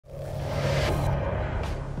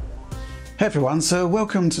Hey everyone, so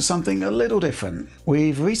welcome to something a little different.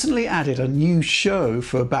 We've recently added a new show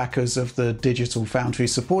for backers of the Digital Foundry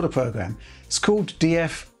Supporter Program. It's called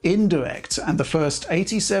DF InDirect, and the first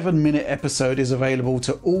 87-minute episode is available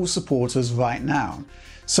to all supporters right now.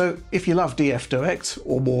 So if you love DF Direct,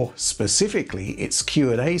 or more specifically its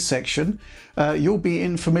Q&A section, you'll be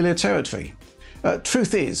in familiar territory.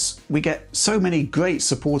 Truth is, we get so many great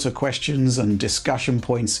supporter questions and discussion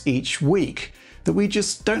points each week that we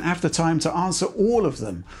just don't have the time to answer all of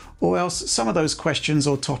them, or else some of those questions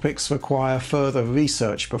or topics require further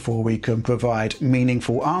research before we can provide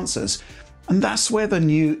meaningful answers. And that's where the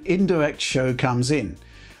new InDirect show comes in.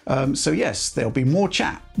 So yes, there'll be more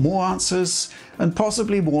chat, more answers, and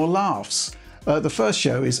possibly more laughs. The first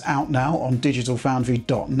show is out now on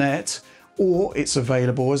digitalfoundry.net, or it's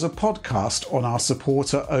available as a podcast on our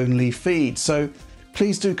supporter-only feed. So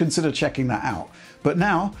please do consider checking that out. But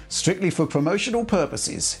now, strictly for promotional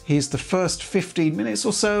purposes, here's the first 15 minutes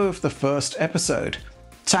or so of the first episode,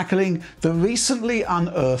 tackling the recently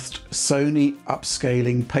unearthed Sony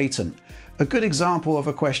Upscaling patent. A good example of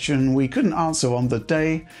a question we couldn't answer on the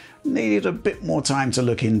day, needed a bit more time to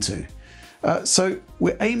look into. So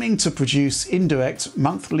we're aiming to produce InDirect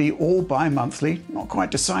monthly or bi-monthly, not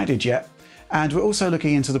quite decided yet. And we're also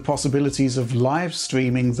looking into the possibilities of live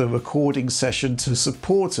streaming the recording session to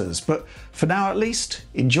supporters. But for now, at least,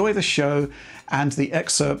 enjoy the show and the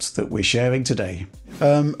excerpts that we're sharing today.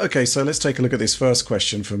 Okay, so let's take a look at this first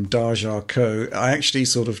question from Dajar Ko. I actually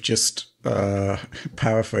sort of just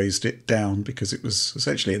paraphrased it down because it was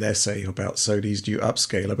essentially an essay about Sony's new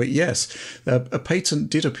upscaler. But yes, a patent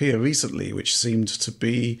did appear recently, which seemed to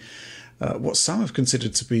be what some have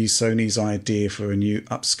considered to be Sony's idea for a new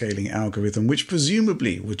upscaling algorithm, which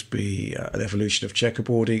presumably would be an evolution of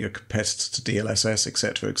checkerboarding, a competitor to DLSS,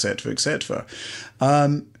 etc., etc., etc.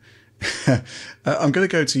 I'm going to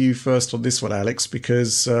go to you first on this one, Alex,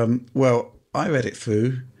 because, well, I read it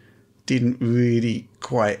through, didn't really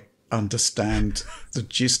quite understand the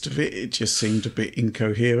gist of it. It just seemed a bit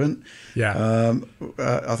incoherent. Yeah.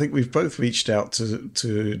 I think we've both reached out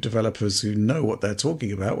to developers who know what they're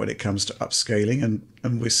talking about when it comes to upscaling,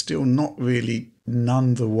 and we're still not really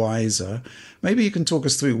none the wiser. Maybe you can talk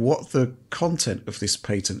us through what the content of this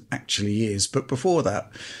patent actually is. But before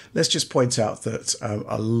that, let's just point out that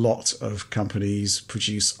a lot of companies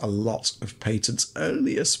produce a lot of patents.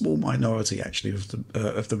 Only a small minority actually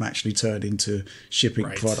of them actually turn into shipping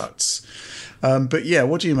products. But yeah,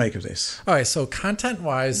 what do you make of this? All right. So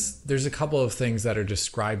content-wise, there's a couple of things that are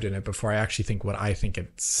described in it before I actually think what I think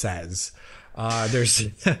it says.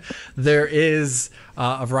 There is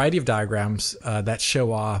a variety of diagrams that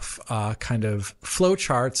show off kind of flow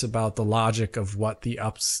charts about the logic of what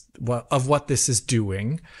this is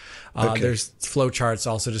doing. Okay. There's flow charts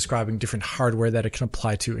also describing different hardware that it can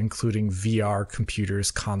apply to, including VR,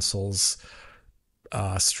 computers, consoles.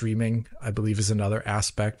 Streaming, I believe, is another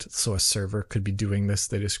aspect. So a server could be doing this,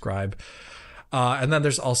 they describe. And then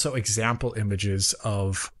there's also example images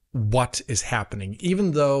of what is happening,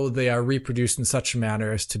 even though they are reproduced in such a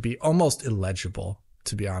manner as to be almost illegible,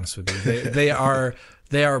 to be honest with you. They are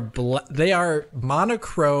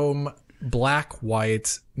monochrome, black,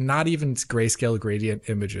 white, not even grayscale gradient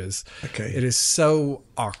images. Okay. It is so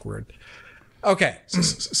awkward. Okay.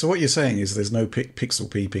 So what you're saying is there's no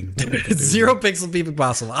pixel peeping. Zero pixel peeping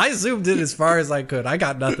possible. I zoomed in as far as I could. I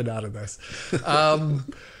got nothing out of this.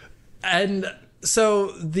 And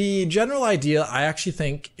so the general idea I actually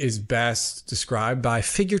think is best described by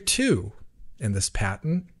figure 2 in this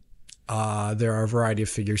patent. There are a variety of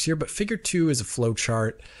figures here, but figure 2 is a flow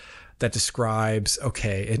chart that describes,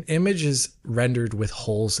 okay, an image is rendered with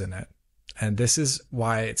holes in it. And this is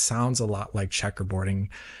why it sounds a lot like checkerboarding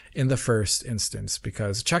in the first instance,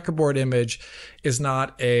 because a checkerboard image is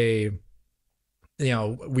not a,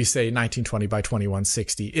 we say 1920 by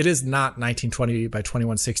 2160. It is not 1920 by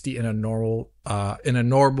 2160 in a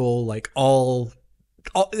normal, like all,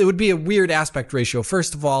 it would be a weird aspect ratio,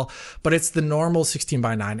 first of all, but it's the normal 16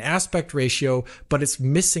 by 9 aspect ratio, but it's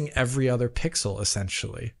missing every other pixel,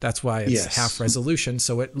 essentially. That's why it's half resolution,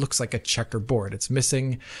 so it looks like a checkerboard. It's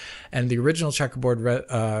missing, and the original checkerboard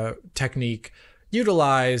technique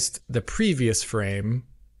utilized the previous frame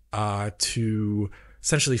to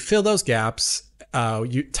essentially fill those gaps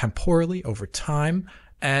temporally over time.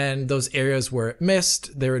 And those areas where it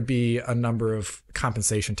missed, there would be a number of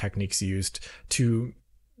compensation techniques used to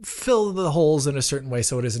fill the holes in a certain way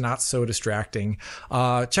so it is not so distracting.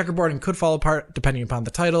 Checkerboarding could fall apart depending upon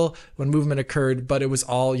the title when movement occurred, but it was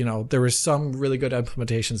all, there was some really good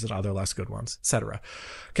implementations and other less good ones, etc.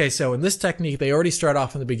 Okay, so in this technique, they already start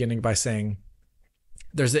off in the beginning by saying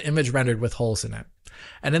there's an image rendered with holes in it.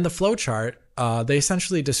 And in the flowchart, they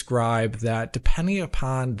essentially describe that depending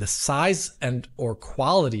upon the size and or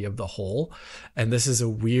quality of the hole, and this is a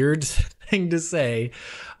weird thing to say,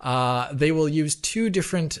 they will use two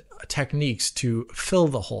different techniques to fill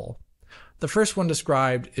the hole. The first one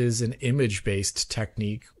described is an image-based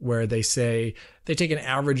technique where they say they take an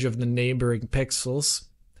average of the neighboring pixels,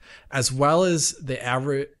 as well as the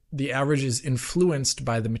average is influenced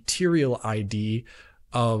by the material ID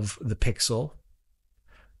of the pixel.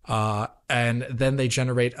 And then they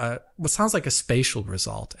generate what sounds like a spatial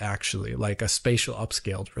result, actually, like a spatial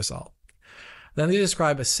upscaled result. Then they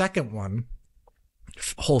describe a second one,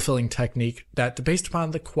 hole filling technique, that based upon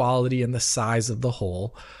the quality and the size of the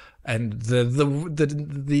hole, and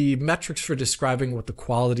the metrics for describing what the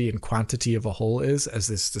quality and quantity of a hole is, as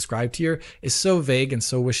this described here, is so vague and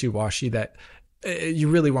so wishy-washy that you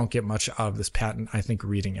really won't get much out of this patent, I think,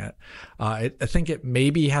 reading it. I think it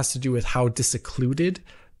maybe has to do with how disoccluded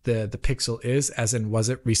the pixel is, as in was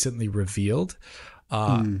it recently revealed.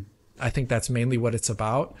 I think that's mainly what it's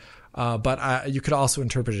about, but you could also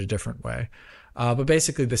interpret it a different way. But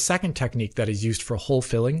basically, the second technique that is used for hole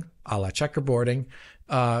filling, a la checkerboarding,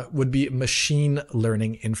 would be machine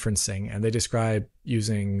learning inferencing. And they describe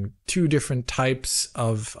using two different types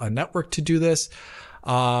of a network to do this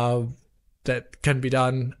that can be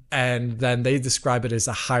done. And then they describe it as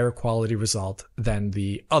a higher quality result than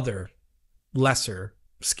the other lesser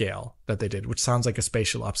scale that they did, which sounds like a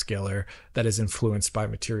spatial upscaler that is influenced by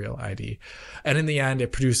material ID. And in the end,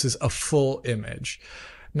 it produces a full image.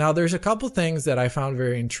 Now, there's a couple things that I found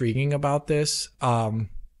very intriguing about this.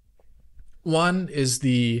 One is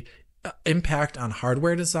the impact on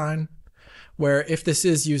hardware design, where if this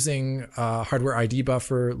is using a hardware ID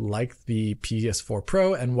buffer like the PS4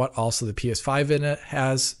 Pro and what also the PS5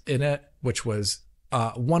 has in it, which was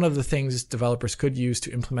one of the things developers could use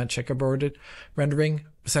to implement checkerboarded rendering,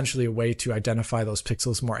 essentially a way to identify those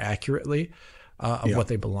pixels more accurately of what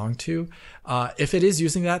they belong to. If it is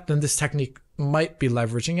using that, then this technique might be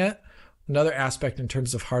leveraging it. Another aspect in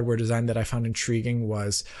terms of hardware design that I found intriguing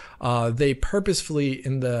was they purposefully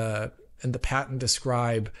in the patent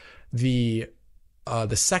describe the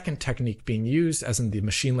second technique being used, as in the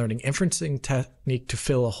machine learning inferencing technique to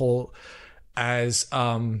fill a hole, as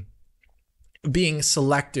being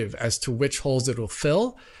selective as to which holes it will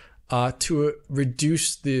fill to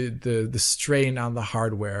reduce the strain on the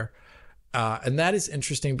hardware. And that is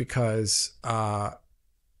interesting because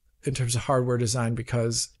in terms of hardware design,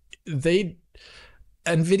 because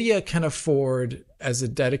NVIDIA can afford, as a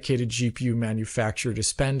dedicated GPU manufacturer, to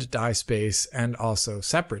spend die space and also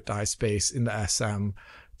separate die space in the SM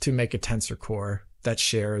to make a tensor core that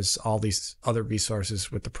shares all these other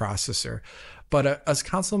resources with the processor. But as a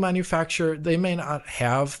console manufacturer, they may not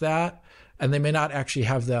have that, and they may not actually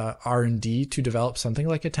have the R&D to develop something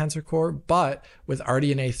like a tensor core. But with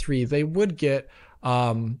RDNA 3, they would get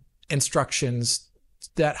instructions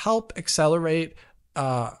that help accelerate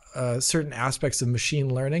certain aspects of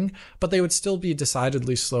machine learning, but they would still be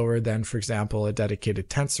decidedly slower than, for example, a dedicated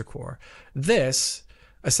tensor core. This,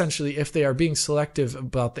 essentially, if they are being selective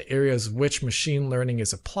about the areas which machine learning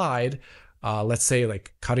is applied, let's say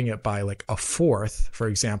like cutting it by like a fourth, for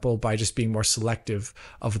example, by just being more selective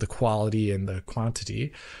of the quality and the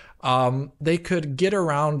quantity, they could get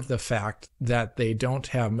around the fact that they don't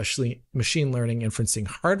have machine learning inferencing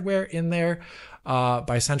hardware in there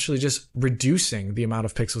by essentially just reducing the amount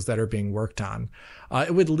of pixels that are being worked on.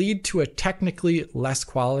 It would lead to a technically less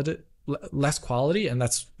quality, and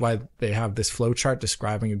that's why they have this flowchart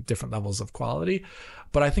describing different levels of quality.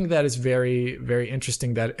 But I think that is very, very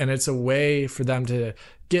interesting, and it's a way for them to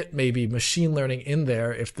get maybe machine learning in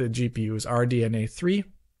there if the GPU is RDNA 3.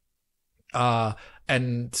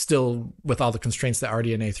 And still with all the constraints that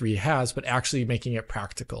RDNA 3 has, but actually making it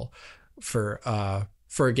practical for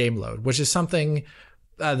a game load, which is something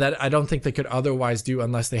that I don't think they could otherwise do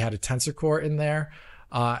unless they had a tensor core in there,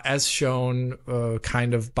 as shown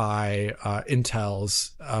kind of by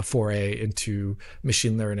Intel's foray into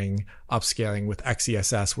machine learning upscaling with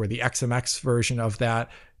XeSS, where the XMX version of that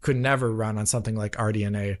could never run on something like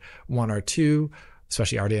RDNA 1 or 2,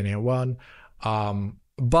 especially RDNA 1.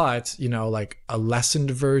 But, like a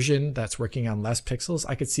lessened version that's working on less pixels,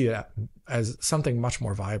 I could see that as something much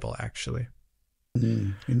more viable, actually.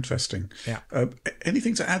 Interesting. Yeah.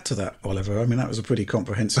 Anything to add to that, Oliver? I mean, that was a pretty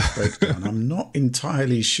comprehensive breakdown. I'm not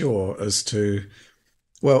entirely sure as to...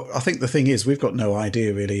 Well, I think the thing is, we've got no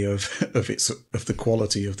idea really of the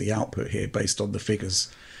quality of the output here based on the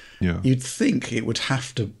figures. Yeah. You'd think it would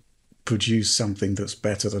have to produce something that's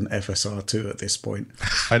better than FSR2 at this point.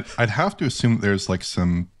 I'd have to assume there's like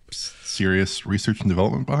some serious research and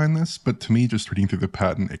development behind this, but to me, just reading through the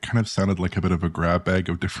patent, it kind of sounded like a bit of a grab bag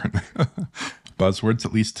of different buzzwords,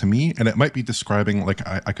 at least to me. And it might be describing, like,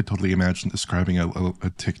 I could totally imagine describing a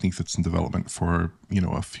technique that's in development for,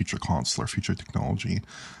 a future console or future technology.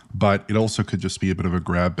 But it also could just be a bit of a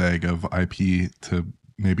grab bag of IP to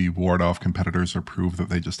maybe ward off competitors or prove that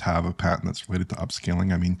they just have a patent that's related to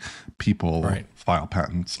upscaling. I mean, people file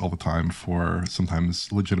patents all the time for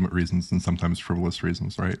sometimes legitimate reasons and sometimes frivolous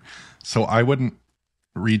reasons, right? So I wouldn't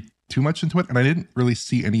read too much into it. And I didn't really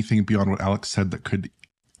see anything beyond what Alex said that could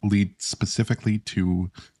lead specifically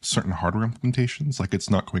to certain hardware implementations. Like, it's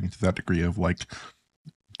not going to that degree of like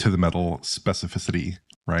to the metal specificity,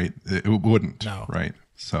 right? It wouldn't, right?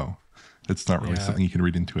 So it's not really something you can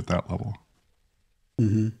read into at that level.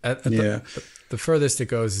 The furthest it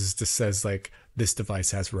goes is just says like, this device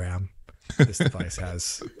has RAM, this device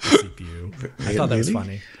has a CPU. I thought that was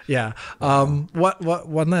funny. Yeah.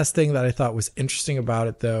 One last thing that I thought was interesting about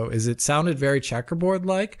it though is it sounded very checkerboard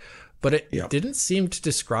like, but it didn't seem to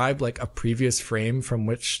describe like a previous frame from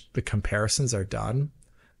which the comparisons are done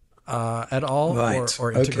at all,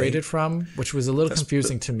 or integrated from, which was a little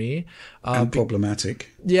confusing to me. And problematic.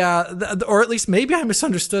 Yeah, or at least maybe I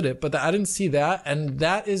misunderstood it, but I didn't see that. And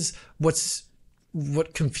that is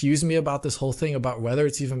what confused me about this whole thing about whether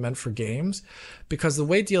it's even meant for games. Because the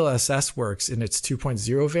way DLSS works in its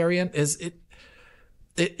 2.0 variant is it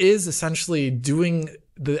is essentially doing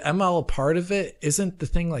the ML part of it isn't the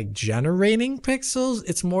thing like generating pixels.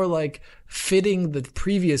 It's more like fitting the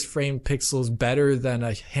previous frame pixels better than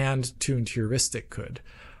a hand-tuned heuristic could.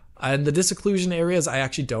 And the disocclusion areas, I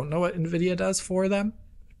actually don't know what NVIDIA does for them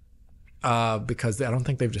because I don't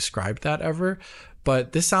think they've described that ever.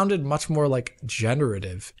 But this sounded much more like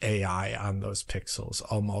generative AI on those pixels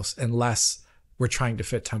almost, unless we're trying to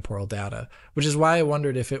fit temporal data, which is why I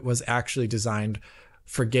wondered if it was actually designed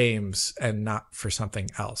for games and not for something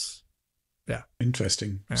else. Yeah.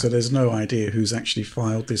 Interesting. Yeah. So there's no idea who's actually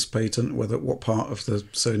filed this patent, what part of the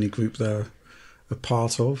Sony group they're a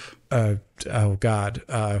part of? Oh God.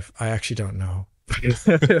 I actually don't know.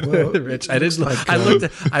 Well, Rich, I didn't like.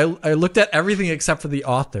 I looked at everything except for the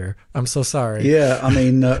author. I'm so sorry. Yeah, I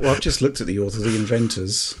mean, I've just looked at the author, the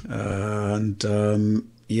inventors, and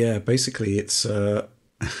basically it's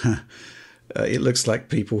it looks like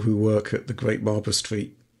people who work at the Great Barbara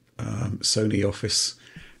Street Sony office,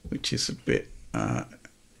 which is a bit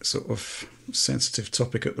sort of sensitive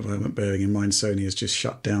topic at the moment, bearing in mind Sony has just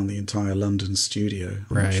shut down the entire London studio.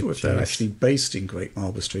 I'm not sure if they're actually based in Great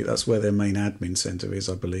Barbara Street. That's where their main admin centre is,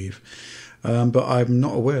 I believe. But I'm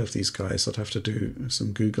not aware of these guys. I'd have to do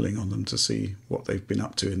some Googling on them to see what they've been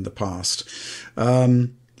up to in the past.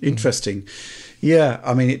 Interesting. Yeah,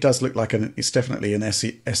 I mean, it does look like it's definitely an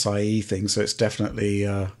SIE thing, so it's definitely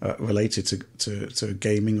related to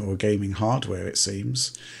gaming or gaming hardware, it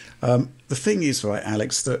seems. The thing is, right,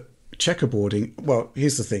 Alex, that checkerboarding, well,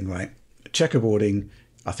 here's the thing, right? Checkerboarding,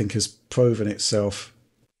 I think, has proven itself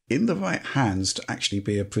in the right hands to actually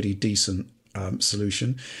be a pretty decent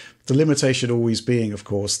solution. The limitation always being, of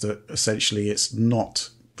course, that essentially it's not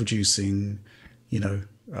producing, a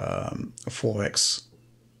 4x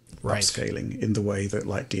upscaling in the way that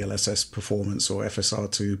like DLSS performance or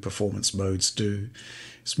FSR2 performance modes do.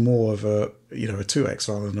 It's more of a 2x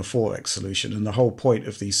rather than a 4x solution. And the whole point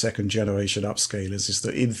of these second generation upscalers is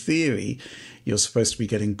that in theory, you're supposed to be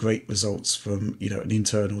getting great results from, an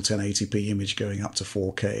internal 1080p image going up to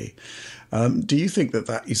 4K. Do you think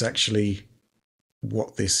that is actually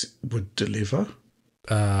what this would deliver?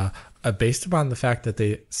 Based upon the fact that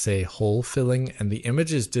they say hole filling, and the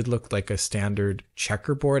images did look like a standard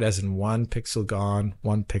checkerboard, as in one pixel gone,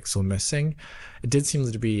 one pixel missing. It did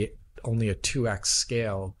seem to be only a 2x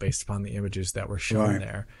scale based upon the images that were shown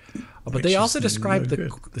there. But they also described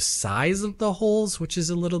the size of the holes, which is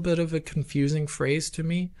a little bit of a confusing phrase to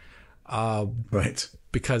me.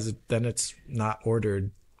 Because then it's not ordered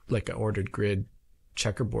like an ordered grid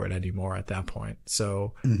checkerboard anymore at that point.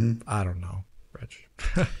 So I don't know, Rich.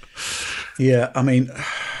 Yeah, I mean,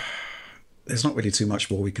 there's not really too much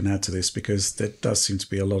more we can add to this because there does seem to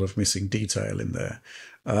be a lot of missing detail in there.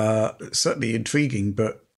 Certainly intriguing,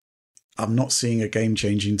 but I'm not seeing a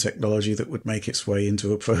game-changing technology that would make its way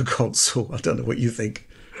into a pro console. I don't know what you think.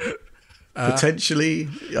 Potentially,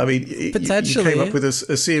 I mean, you came up with a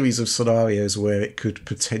series of scenarios where it could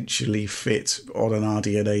potentially fit on an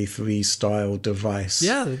RDNA 3 style device.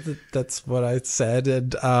 Yeah, that's what I said.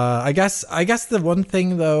 And I guess the one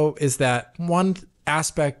thing though is that one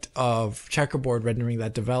aspect of checkerboard rendering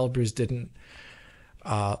that developers didn't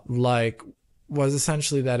like was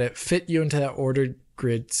essentially that it fit you into that ordered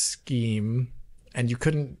grid scheme and you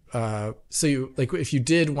couldn't. So you like if you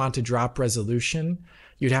did want to drop resolution,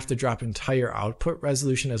 you'd have to drop entire output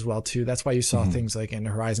resolution as well too. That's why you saw things like in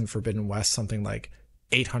Horizon Forbidden West, something like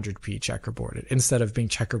 800p checkerboarded instead of being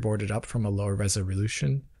checkerboarded up from a lower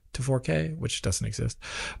resolution to 4K, which doesn't exist.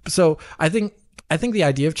 So I think the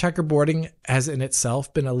idea of checkerboarding has in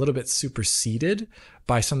itself been a little bit superseded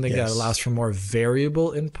by something that allows for more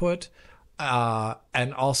variable input,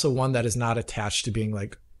 and also one that is not attached to being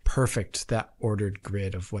like perfect, that ordered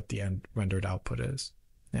grid of what the end rendered output is.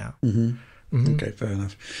 Yeah. Okay, fair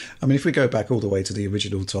enough. I mean, if we go back all the way to the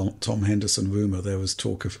original Tom Henderson rumor, there was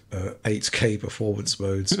talk of 8K performance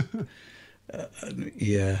modes.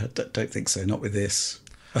 Yeah, don't think so. Not with this.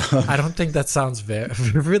 I don't think that sounds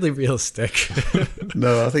really realistic.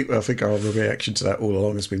 No, I think our reaction to that all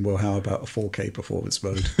along has been, well, how about a 4K performance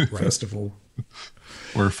mode first of all,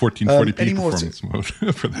 or 1440p performance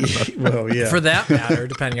mode for that matter. Well, yeah, for that matter,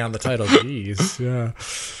 depending on the title. Jeez, yeah.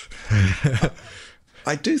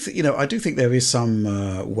 I do think there is some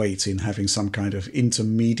weight in having some kind of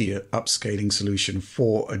intermediate upscaling solution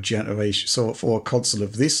for a generation, so for a console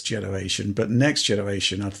of this generation. But next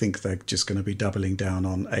generation, I think they're just going to be doubling down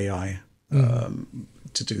on AI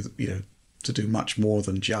to do much more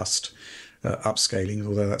than just upscaling.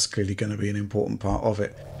 Although that's clearly going to be an important part of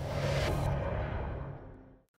it.